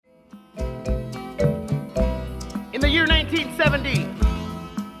In the year 1970,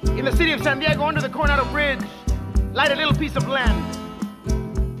 in the city of San Diego, under the Coronado Bridge, lied a little piece of land.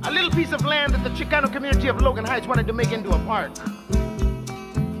 A little piece of land that the Chicano community of Logan Heights wanted to make into a park.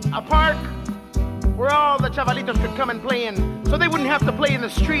 A park where all the chavalitos could come and play in, so they wouldn't have to play in the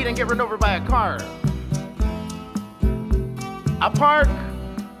street and get run over by a car. A park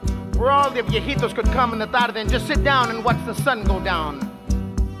where all the viejitos could come in the tarde and just sit down and watch the sun go down.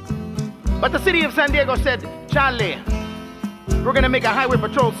 But the city of San Diego said, chale, we're gonna make a highway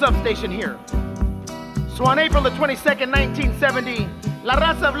patrol substation here. So on April the 22nd, 1970, La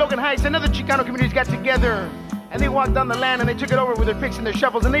Raza of Logan Heights and other Chicano communities got together and they walked on the land and they took it over with their picks and their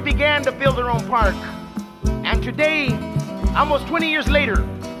shovels and they began to build their own park. And today, almost 20 years later,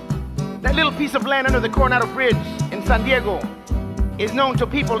 that little piece of land under the Coronado Bridge in San Diego is known to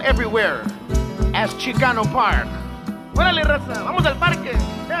people everywhere as Chicano Park. ¡Órale, raza! ¡Vamos al parque!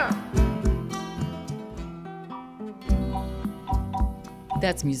 Yeah.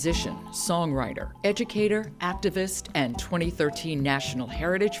 That's musician, songwriter, educator, activist, and 2013 National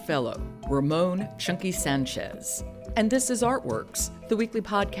Heritage Fellow, Ramón Chunky Sanchez. And this is Artworks, the weekly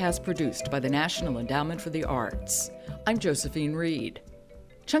podcast produced by the National Endowment for the Arts. I'm Josephine Reed.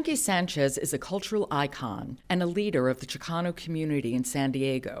 Chunky Sanchez is a cultural icon and a leader of the Chicano community in San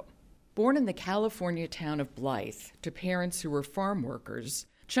Diego. Born in the California town of Blythe to parents who were farm workers,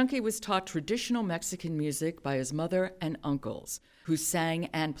 Chunky was taught traditional Mexican music by his mother and uncles, who sang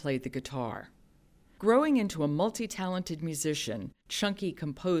and played the guitar. Growing into a multi-talented musician, Chunky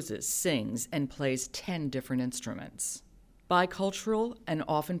composes, sings, and plays 10 different instruments. Bicultural and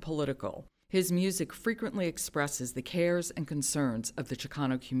often political, his music frequently expresses the cares and concerns of the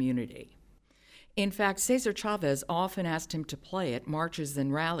Chicano community. In fact, Cesar Chavez often asked him to play at marches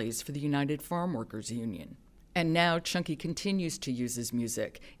and rallies for the United Farm Workers Union. And now Chunky continues to use his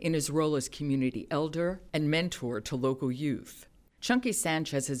music in his role as community elder and mentor to local youth. Chunky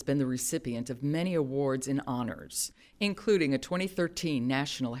Sanchez has been the recipient of many awards and honors, including a 2013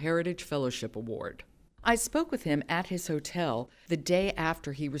 National Heritage Fellowship Award. I spoke with him at his hotel the day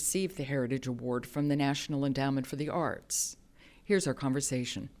after he received the Heritage Award from the National Endowment for the Arts. Here's our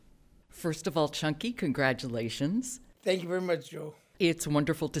conversation. First of all, Chunky, congratulations. Thank you very much, Joe. It's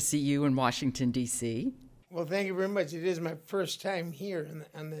wonderful to see you in Washington, D.C. Well, thank you very much. It is my first time here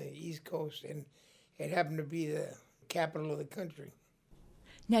on the East Coast, and it happened to be the capital of the country.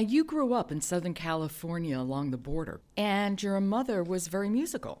 Now, you grew up in Southern California along the border, and your mother was very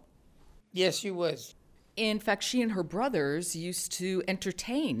musical. Yes, she was. In fact, she and her brothers used to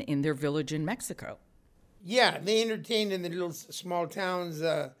entertain in their village in Mexico. Yeah, they entertained in the little small towns.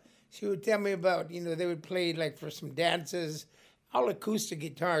 She would tell me about, they would play like for some dances, all acoustic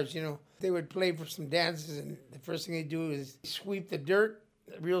guitars, They would play for some dances, and the first thing they do is sweep the dirt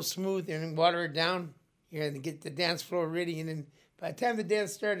real smooth and then water it down, and get the dance floor ready. And then by the time the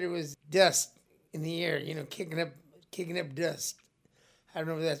dance started, it was dust in the air, kicking up dust. I don't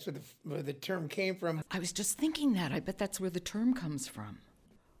know if that's where the term came from. I was just thinking that. I bet that's where the term comes from.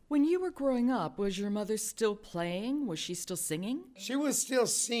 When you were growing up, was your mother still playing? Was she still singing? She was still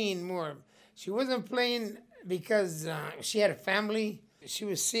singing more. She wasn't playing because she had a family. She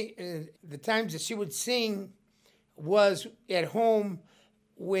was the times that she would sing was at home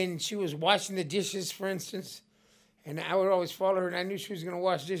when she was washing the dishes, for instance. And I would always follow her, and I knew she was going to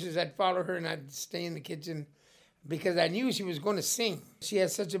wash dishes. I'd follow her, and I'd stay in the kitchen because I knew she was going to sing. She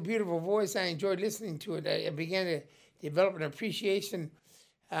had such a beautiful voice. I enjoyed listening to it. I began to develop an appreciation,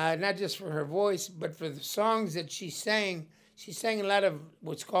 not just for her voice, but for the songs that she sang. She sang a lot of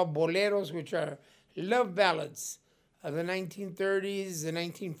what's called boleros, which are love ballads of the 1930s, the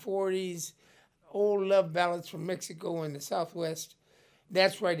 1940s, old love ballads from Mexico and the Southwest.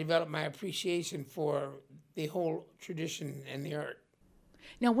 That's where I developed my appreciation for the whole tradition and the art.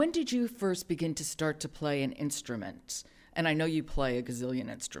 Now, when did you first begin to start to play an instrument? And I know you play a gazillion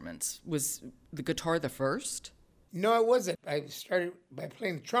instruments. Was the guitar the first? No, it wasn't. I started by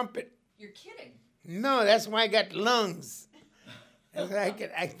playing the trumpet. You're kidding. No, that's why I got lungs.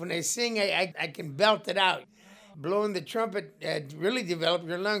 When I sing, I can belt it out. Blowing the trumpet really developed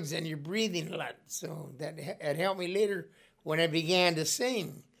your lungs and you're breathing a lot. So that helped me later when I began to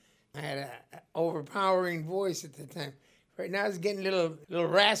sing. I had an overpowering voice at the time. Right now it's getting a little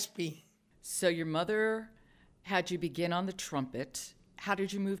raspy. So your mother had you begin on the trumpet. How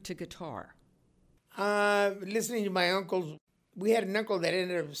did you move to guitar? Listening to my uncles. We had an uncle that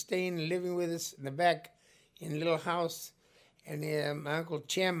ended up staying and living with us in the back in a little house. And my uncle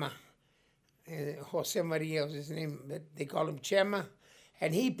Chema, Jose Maria was his name, but they called him Chema.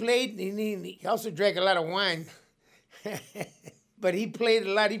 And he played, and he also drank a lot of wine. But he played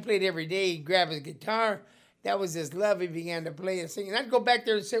a lot. He played every day. He'd grab his guitar, that was his love. He began to play and sing. And I'd go back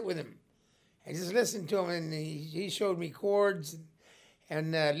there and sit with him and just listen to him. And he showed me chords.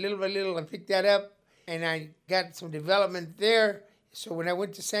 And little by little, I picked that up. And I got some development there. So when I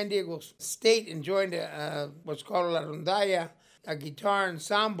went to San Diego State and joined what's called La Rondalla, a guitar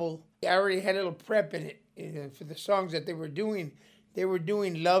ensemble, I already had a little prep in it for the songs that they were doing. They were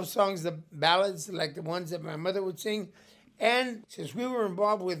doing love songs, the ballads, like the ones that my mother would sing. And since we were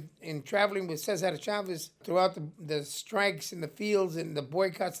involved in traveling with Cesar Chavez throughout the strikes in the fields and the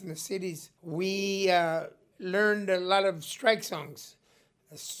boycotts in the cities, we learned a lot of strike songs.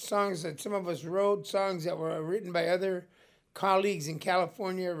 Songs that some of us wrote, songs that were written by other colleagues in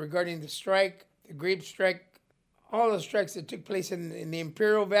California regarding the strike, the grape strike, all the strikes that took place in the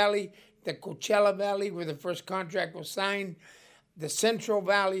Imperial Valley, the Coachella Valley, where the first contract was signed, the Central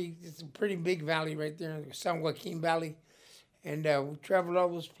Valley. It's a pretty big valley right there, the San Joaquin Valley. And we traveled all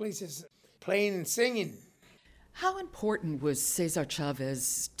those places playing and singing. How important was Cesar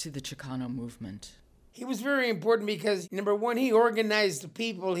Chavez to the Chicano movement? He was very important because, number one, he organized the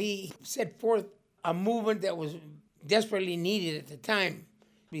people. He set forth a movement that was desperately needed at the time.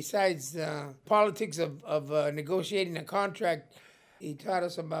 Besides the politics of negotiating a contract, he taught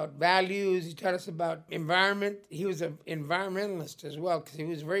us about values. He taught us about environment. He was an environmentalist as well because he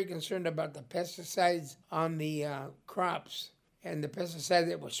was very concerned about the pesticides on the crops and the pesticides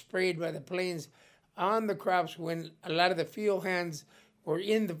that were sprayed by the planes on the crops when a lot of the field hands were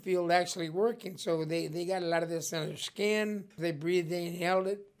in the field actually working. So they got a lot of this on their skin. They breathed, they inhaled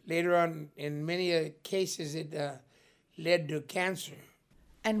it. Later on, in many cases, it led to cancer.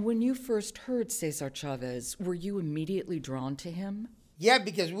 And when you first heard Cesar Chavez, were you immediately drawn to him? Yeah,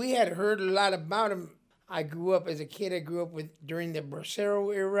 because we had heard a lot about him. I grew up as a kid. I grew up during the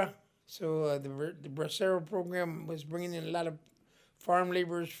Bracero era. So the Bracero program was bringing in a lot of farm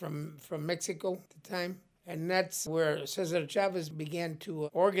laborers from Mexico at the time. And that's where Cesar Chavez began to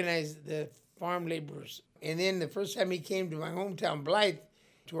organize the farm laborers. And then the first time he came to my hometown, Blythe,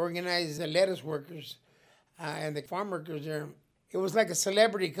 to organize the lettuce workers and the farm workers there, it was like a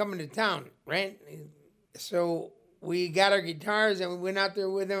celebrity coming to town, right? So we got our guitars and we went out there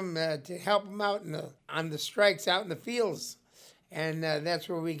with him to help him out on the strikes out in the fields. And that's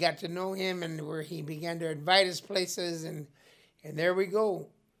where we got to know him and where he began to invite us places. And there we go.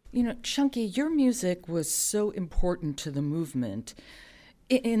 You know, Chunky, your music was so important to the movement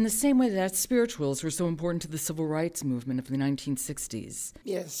in the same way that spirituals were so important to the civil rights movement of the 1960s.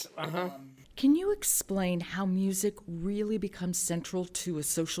 Yes, Can you explain how music really becomes central to a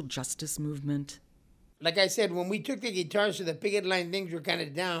social justice movement? Like I said, when we took the guitars to the picket line, things were kind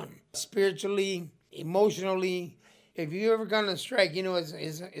of down. Spiritually, emotionally. If you've ever gone on strike, you know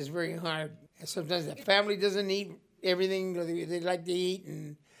it's very hard. And sometimes the family doesn't eat everything they like to eat.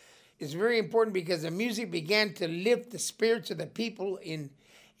 And it's very important because the music began to lift the spirits of the people in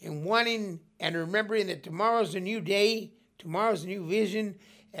wanting and remembering that tomorrow's a new day, tomorrow's a new vision,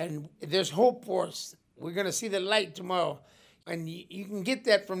 and there's hope for us. We're going to see the light tomorrow. And you can get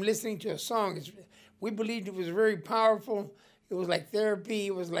that from listening to a song. We believed it was very powerful. It was like therapy.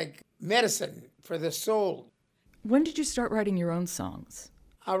 It was like medicine for the soul. When did you start writing your own songs?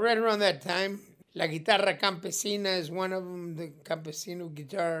 Right around that time. La guitarra campesina is one of them, the campesino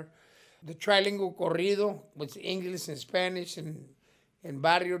guitar. The trilingual corrido with English and Spanish and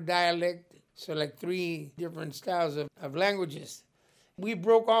barrio dialect. So like 3 different styles of languages. We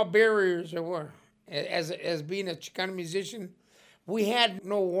broke all barriers as being a Chicano musician. We had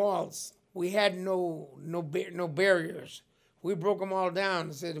no walls. We had no barriers. We broke them all down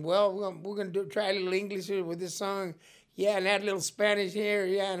and said, well, we're going to try a little English here with this song. Yeah, and add a little Spanish here.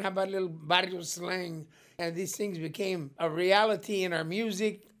 Yeah, and how about a little barrio slang? And these things became a reality in our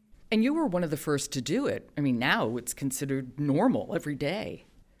music. And you were one of the first to do it. I mean, now it's considered normal every day.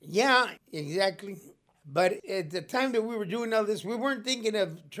 Yeah, exactly. But at the time that we were doing all this, we weren't thinking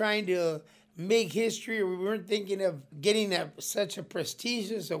of trying to make history, or we weren't thinking of getting such a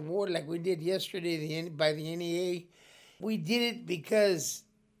prestigious award like we did yesterday by the NEA. We did it because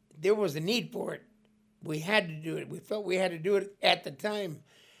there was a need for it. We had to do it. We felt we had to do it at the time.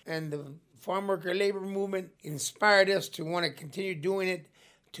 And the farm worker labor movement inspired us to want to continue doing it,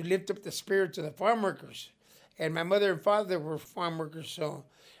 to lift up the spirits of the farm workers. And my mother and father were farm workers, so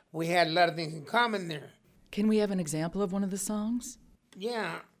we had a lot of things in common there. Can we have an example of one of the songs?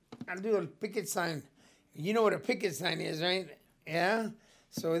 Yeah, I'll do a picket sign. You know what a picket sign is, right? Yeah?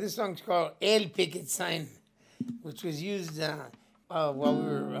 So this song's called El Picket Sign, which was used while we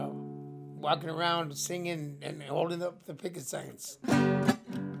were walking around singing and holding up the picket signs.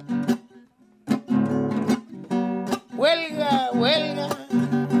 Huelga, huelga.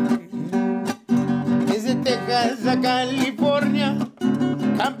 Desde Texas a California,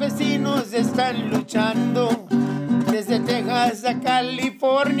 campesinos están luchando. Desde Texas a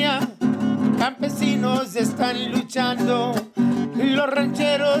California, campesinos están luchando. Los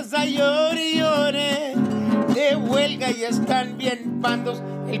rancheros a llore y llore, de huelga y están bien pandos.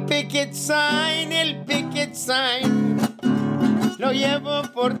 El picket sign, lo llevo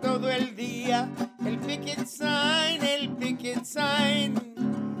por todo el día. El picket sign,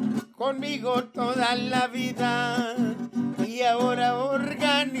 conmigo toda la vida. Y ahora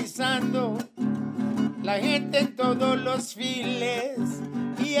organizando la gente en todos los files.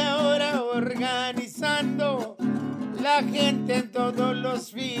 Y ahora organizando la gente en todos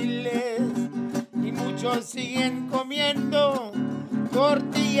los files. Y muchos siguen comiendo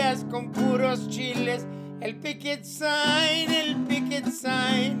tortillas con puros chiles. El picket sign,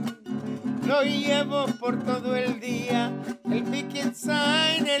 lo llevo por todo el día. El picket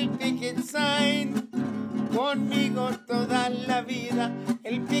sign, conmigo toda la vida.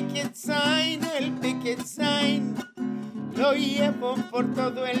 El picket sign, lo llevo por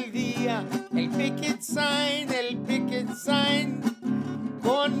todo el día. El picket sign,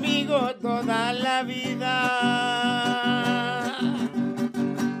 conmigo toda la vida.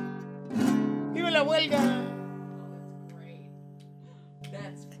 ¡Viva la huelga!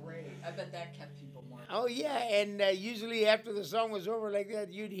 That's great. I bet that kept people more. Oh, yeah, and usually after the song was over like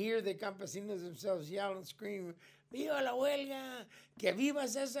that, you'd hear the campesinos themselves yell and scream, ¡Viva la huelga! ¡Que viva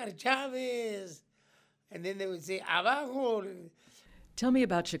César Chávez! And then they would say, ¡Abajo! Tell me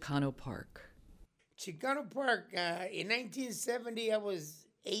about Chicano Park. Chicano Park, in 1970, I was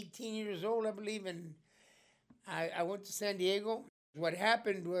 18 years old, I believe, and I went to San Diego. What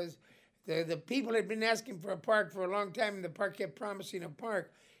happened was the people had been asking for a park for a long time, and the park kept promising a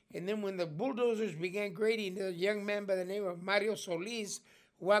park. And then when the bulldozers began grading, a young man by the name of Mario Solis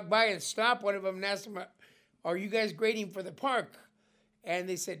walked by and stopped one of them and asked him, are you guys grading for the park? And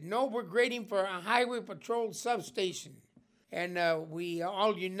they said, no, we're grading for a highway patrol substation. And we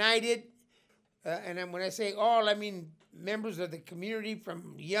all united. And when I say all, I mean members of the community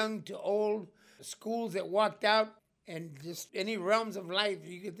from young to old, schools that walked out, and just any realms of life.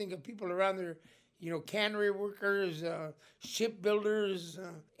 You could think of people around there, cannery workers, shipbuilders,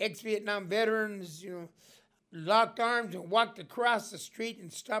 ex-Vietnam veterans, locked arms and walked across the street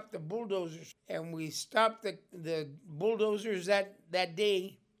and stopped the bulldozers. And we stopped the bulldozers that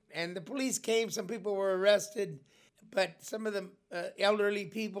day. And the police came. Some people were arrested. But some of the elderly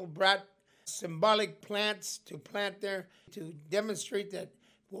people brought symbolic plants to plant there to demonstrate that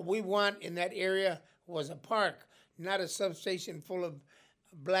what we want in that area was a park, not a substation full of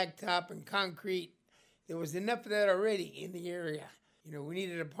blacktop and concrete. There was enough of that already in the area. We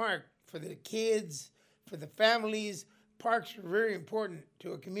needed a park for the kids, for the families. Parks are very important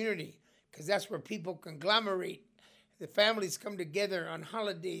to a community because that's where people conglomerate. The families come together on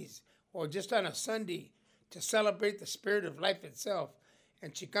holidays or just on a Sunday to celebrate the spirit of life itself.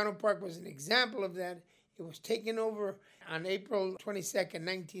 And Chicano Park was an example of that. It was taken over on April 22nd,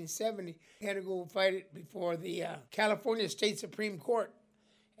 1970. They had to go fight it before the California State Supreme Court.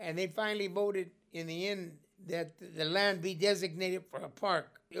 And they finally voted in the end that the land be designated for a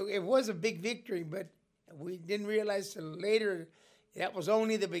park. It was a big victory, but we didn't realize till later that was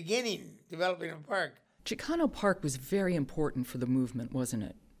only the beginning, developing a park. Chicano Park was very important for the movement, wasn't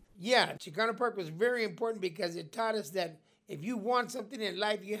it? Yeah, Chicano Park was very important because it taught us that if you want something in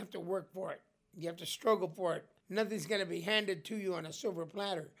life, you have to work for it. You have to struggle for it. Nothing's going to be handed to you on a silver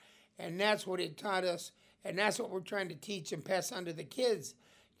platter. And that's what it taught us. And that's what we're trying to teach and pass on to the kids,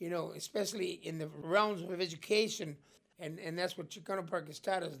 especially in the realms of education. And that's what Chicano Park has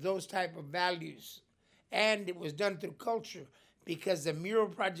taught us, those type of values. And it was done through culture because the mural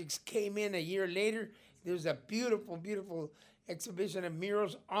projects came in a year later. There was a beautiful, beautiful exhibition of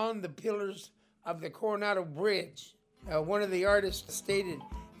murals on the pillars of the Coronado Bridge. One of the artists stated,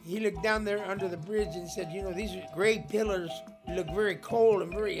 he looked down there under the bridge and said, these gray pillars look very cold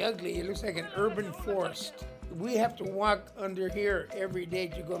and very ugly. It looks like an urban forest. We have to walk under here every day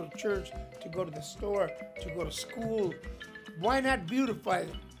to go to church, to go to the store, to go to school. Why not beautify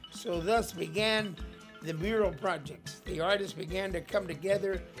them? So thus began the mural projects. The artists began to come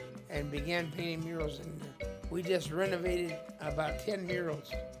together and began painting murals. And we just renovated about 10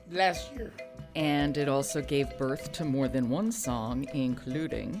 murals last year. And it also gave birth to more than one song,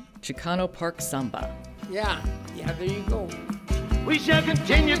 including Chicano Park Samba. Yeah, there you go. We shall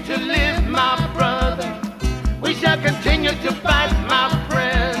continue to live, my brother. We shall continue to fight, my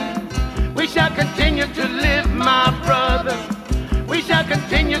friend. We shall continue to live, my brother. We shall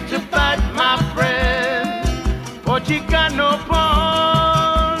continue to fight, my friend. For Chicano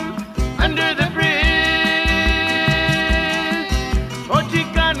Park, under the bridge.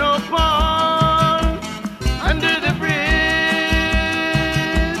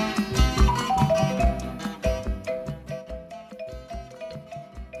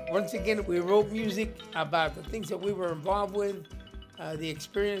 Once again, we wrote music about the things that we were involved with, the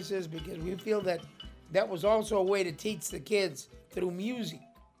experiences, because we feel that that was also a way to teach the kids through music.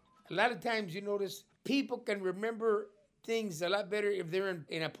 A lot of times you notice people can remember things a lot better if they're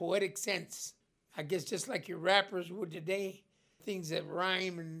in a poetic sense. I guess just like your rappers would today, things that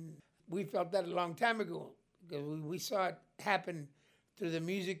rhyme, and we felt that a long time ago because we saw it happen through the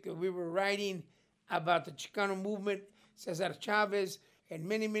music that we were writing about the Chicano movement, Cesar Chavez, and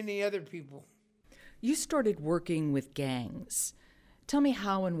many, many other people. You started working with gangs. Tell me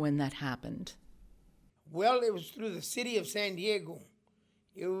how and when that happened. Well, it was through the city of San Diego.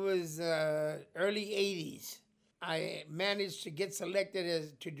 It was early 80s. I managed to get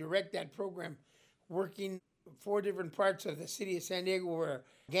selected to direct that program, working 4 different parts of the city of San Diego where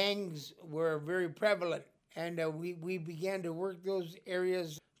gangs were very prevalent. And we began to work those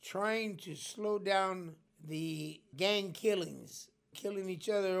areas, trying to slow down the gang killings, killing each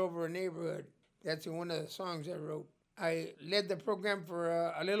other over a neighborhood. That's one of the songs I wrote. I led the program for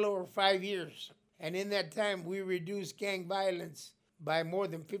a little over 5 years. And in that time, we reduced gang violence by more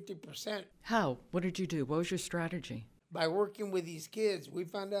than 50%. How? What did you do? What was your strategy? By working with these kids, we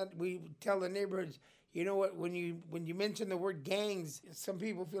found out, we tell the neighborhoods, you know what, when you mention the word gangs, some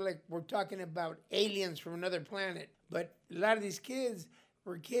people feel like we're talking about aliens from another planet. But a lot of these kids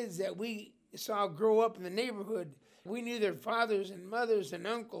were kids that we saw grow up in the neighborhood. We knew their fathers and mothers and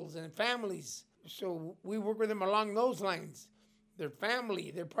uncles and families. So we work with them along those lines. They're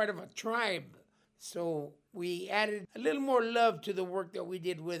family, they're part of a tribe. So we added a little more love to the work that we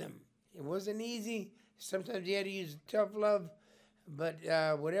did with them. It wasn't easy. Sometimes you had to use tough love, but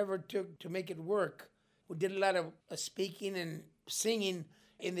whatever it took to make it work. We did a lot of speaking and singing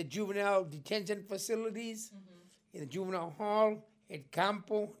in the juvenile detention facilities, in the juvenile hall, at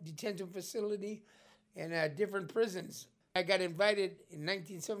Campo detention facility, and different prisons. I got invited in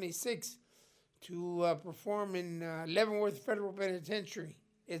 1976 to perform in Leavenworth Federal Penitentiary.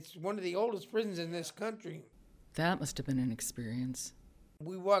 It's one of the oldest prisons in this country. That must have been an experience.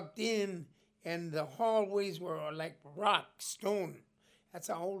 We walked in, and the hallways were like rock, stone. That's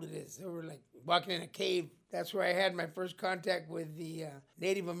how old it is. They were like walking in a cave. That's where I had my first contact with the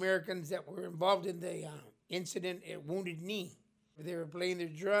Native Americans that were involved in the incident at Wounded Knee. They were playing their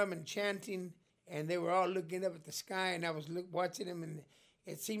drum and chanting, and they were all looking up at the sky, and I was watching them, and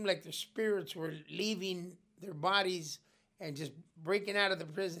it seemed like their spirits were leaving their bodies and just breaking out of the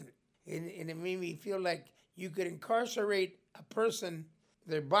prison. And it made me feel like you could incarcerate a person,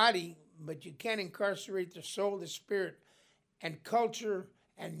 their body, but you can't incarcerate their soul, their spirit. And culture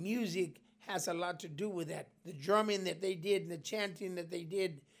and music has a lot to do with that. The drumming that they did and the chanting that they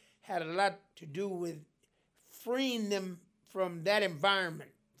did had a lot to do with freeing them from that environment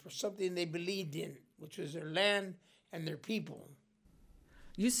for something they believed in, which was their land and their people.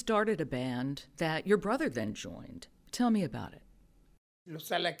 You started a band that your brother then joined. Tell me about it. Los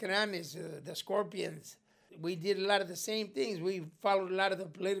Alacranes, the Scorpions. We did a lot of the same things. We followed a lot of the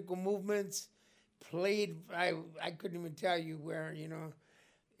political movements, played, I couldn't even tell you where,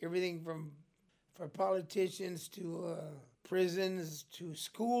 everything from politicians to prisons to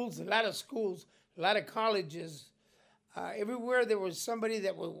schools, a lot of colleges. Everywhere there was somebody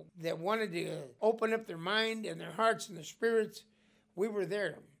that wanted to open up their mind and their hearts and their spirits, we were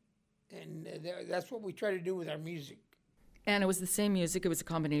there. And that's what we try to do with our music. And it was the same music. It was a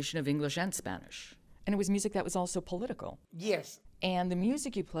combination of English and Spanish. And it was music that was also political. Yes. And the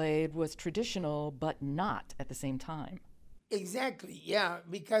music you played was traditional, but not at the same time. Exactly, yeah,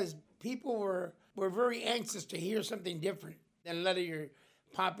 because people were very anxious to hear something different than a lot of your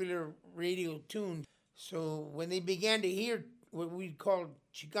popular radio tunes. So when they began to hear what we called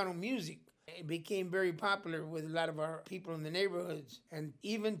Chicano music, it became very popular with a lot of our people in the neighborhoods. And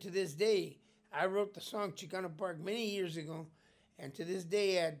even to this day, I wrote the song Chicano Park many years ago, and to this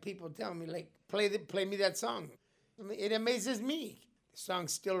day I had people tell me, like, play me that song. It amazes me. The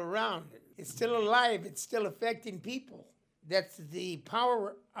song's still around. It's still alive. It's still affecting people. That's the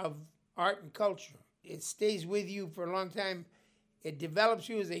power of art and culture. It stays with you for a long time. It develops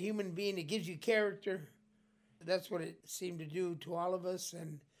you as a human being. It gives you character. That's what it seemed to do to all of us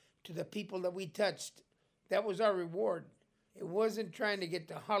and to the people that we touched. That was our reward. It wasn't trying to get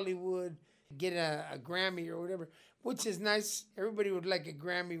to Hollywood, get a Grammy or whatever, which is nice. Everybody would like a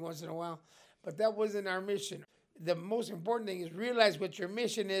Grammy once in a while, but that wasn't our mission. The most important thing is realize what your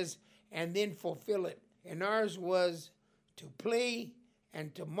mission is and then fulfill it. And ours was to play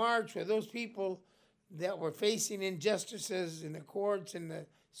and to march with those people that were facing injustices in the courts, in the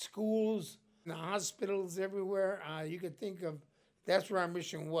schools, in the hospitals, everywhere you could think of. That's where our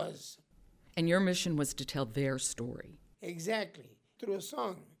mission was. And your mission was to tell their story. Exactly, through a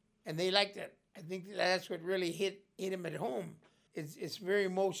song. and they liked it. I think that's what really hit him at home. It's very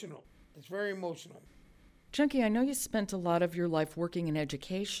emotional. It's very emotional. Chunky, I know you spent a lot of your life working in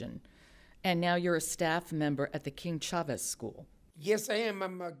education, and now you're a staff member at the King Chavez School. Yes, I am.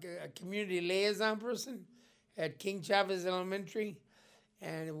 I'm a community liaison person at King Chavez Elementary,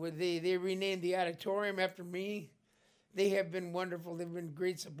 and they renamed the auditorium after me. They have been wonderful. They've been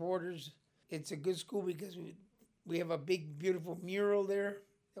great supporters. It's a good school because we have a big, beautiful mural there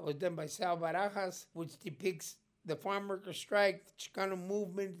that was done by Sal Barajas, which depicts the farm worker strike, the Chicano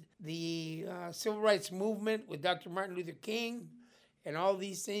movement, the civil rights movement with Dr. Martin Luther King, and all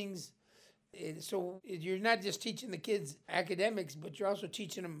these things. So you're not just teaching the kids academics, but you're also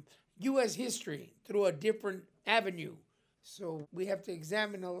teaching them U.S. history through a different avenue. So we have to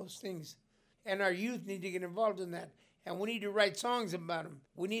examine all those things. And our youth need to get involved in that. And we need to write songs about them.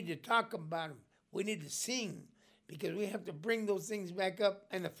 We need to talk about them. We need to sing, because we have to bring those things back up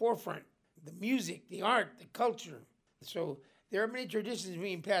in the forefront. The music, the art, the culture. So there are many traditions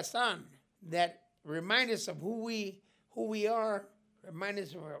being passed on that remind us of who we are, remind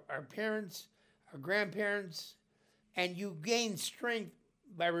us of our parents, our grandparents, and you gain strength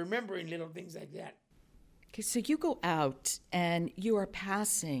by remembering little things like that. Okay, so you go out and you are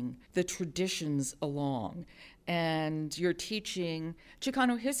passing the traditions along, and you're teaching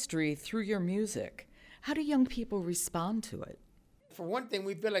Chicano history through your music. How do young people respond to it? For one thing,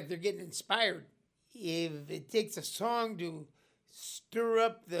 we feel like they're getting inspired. If it takes a song to stir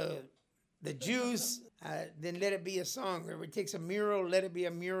up the juice, then let it be a song. If it takes a mural, let it be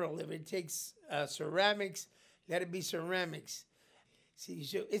a mural. If it takes ceramics, let it be ceramics. See,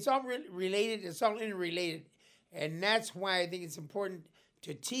 so it's all related. It's all interrelated. And that's why I think it's important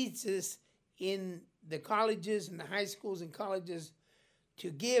to teach this in the colleges and the high schools and colleges, to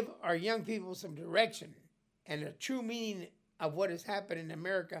give our young people some direction and a true meaning of what has happened in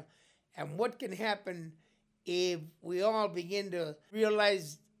America and what can happen if we all begin to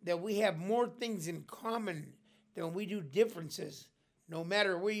realize that we have more things in common than we do differences. No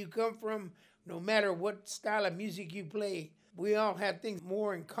matter where you come from, no matter what style of music you play, we all have things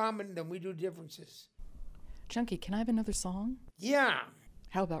more in common than we do differences. Chunky, can I have another song? Yeah.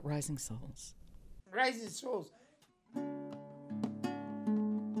 How about Rising Souls? Rising Souls.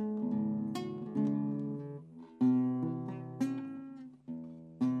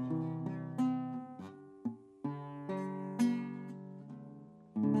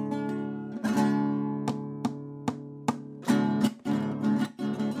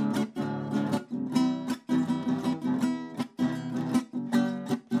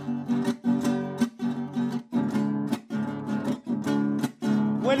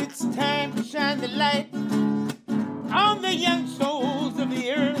 Well, it's time to shine the light on the young souls of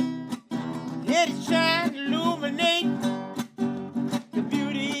the earth. Let it shine, illuminate the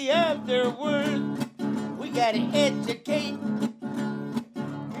beauty of their worth. We gotta educate,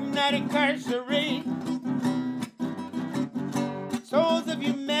 not incarcerate. Souls of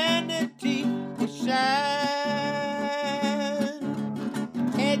humanity will shine.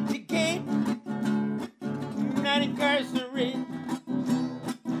 Educate, not incarcerate.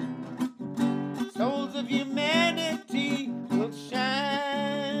 Souls of humanity will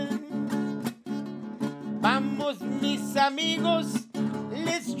shine. Vamos, mis amigos,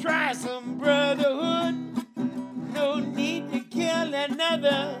 let's try some brotherhood. No need to kill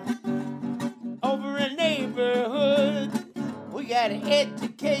another over a neighborhood. We gotta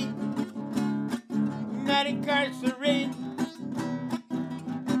educate, not incarcerate.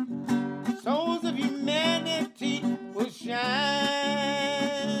 Souls of humanity will shine.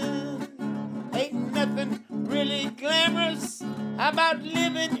 Ain't nothing really glamorous about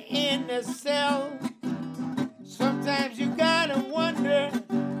living in a cell. Sometimes you gotta wonder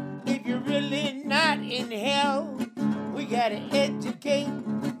if you're really not in hell. We gotta educate,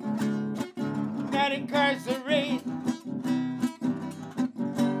 not incarcerate.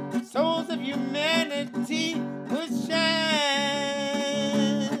 Souls of humanity will shine.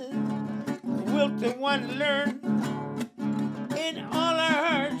 The will to want to learn, in all our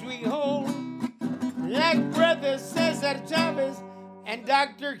hearts we hold. Like Brother Cesar Chavez and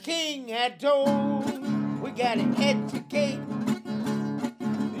Dr. King had told, we gotta educate,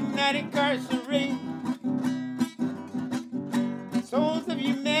 not incarcerate. Souls of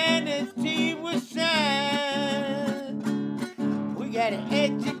humanity will shine. We gotta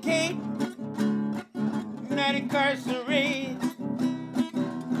educate, not incarcerate.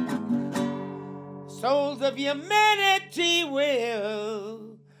 Souls of humanity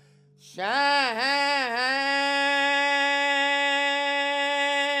will shine.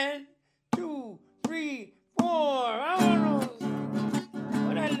 2, 3, 4. Vámonos.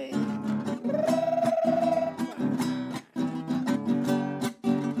 Órale.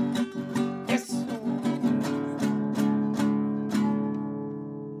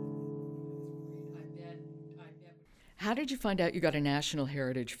 did you find out you got a National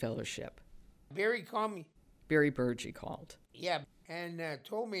Heritage Fellowship? Barry called me. Barry Burgee called. Yeah, and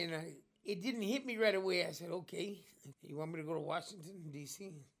told me, and it didn't hit me right away. I said, okay, you want me to go to Washington,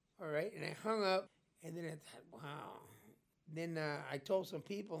 D.C.? All right, and I hung up, and then I thought, wow. Then I told some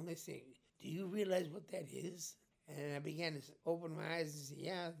people, and they say, do you realize what that is? And I began to open my eyes and say,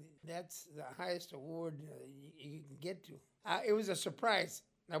 yeah, that's the highest award you can get to. It was a surprise.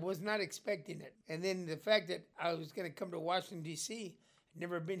 I was not expecting it. And then the fact that I was going to come to Washington, D.C.,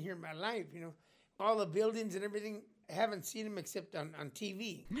 never been here in my life, you know. All the buildings and everything, I haven't seen them except on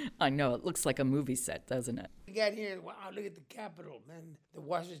TV. I know, it looks like a movie set, doesn't it? We got here, wow, look at the Capitol, man. The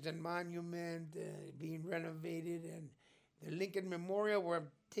Washington Monument being renovated, and the Lincoln Memorial where I'm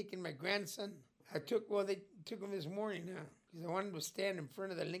taking my grandson. They took him this morning now because I wanted to stand in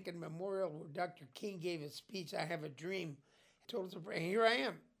front of the Lincoln Memorial where Dr. King gave a speech, I Have a Dream. Total surprise. And here I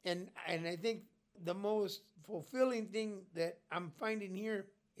am. And I think the most fulfilling thing that I'm finding here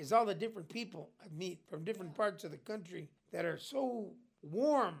is all the different people I meet from different parts of the country that are so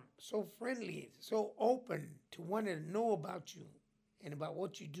warm, so friendly, so open to want to know about you and about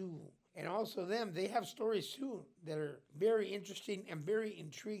what you do. And also them, they have stories too that are very interesting and very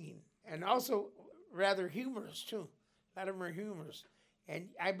intriguing. And also rather humorous too. A lot of them are humorous. And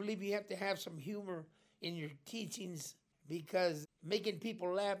I believe you have to have some humor in your teachings because making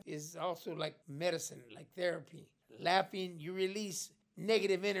people laugh is also like medicine, like therapy. Laughing, you release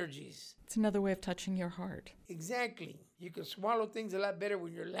negative energies. It's another way of touching your heart. Exactly. You can swallow things a lot better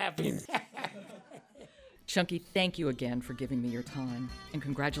when you're laughing. Chunky, thank you again for giving me your time, and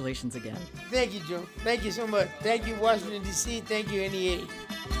congratulations again. Thank you, Joe. Thank you so much. Thank you, Washington, D.C. Thank you, NEA.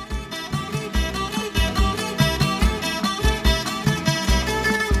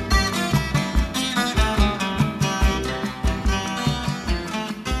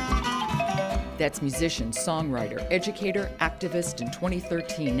 That's musician, songwriter, educator, activist, and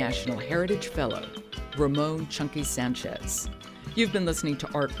 2013 National Heritage Fellow, Ramón Chunky Sanchez. You've been listening to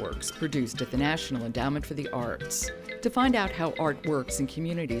Artworks, produced at the National Endowment for the Arts. To find out how art works in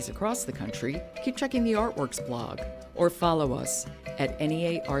communities across the country, keep checking the Artworks blog, or follow us at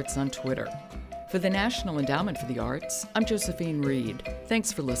NEA Arts on Twitter. For the National Endowment for the Arts, I'm Josephine Reed.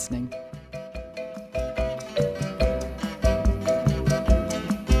 Thanks for listening.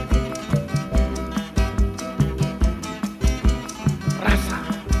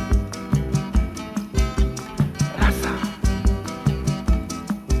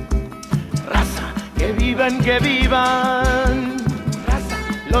 Que vivan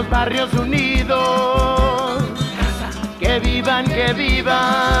los barrios unidos, que vivan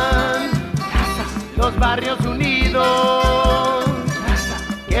los barrios unidos,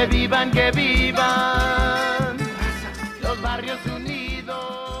 que vivan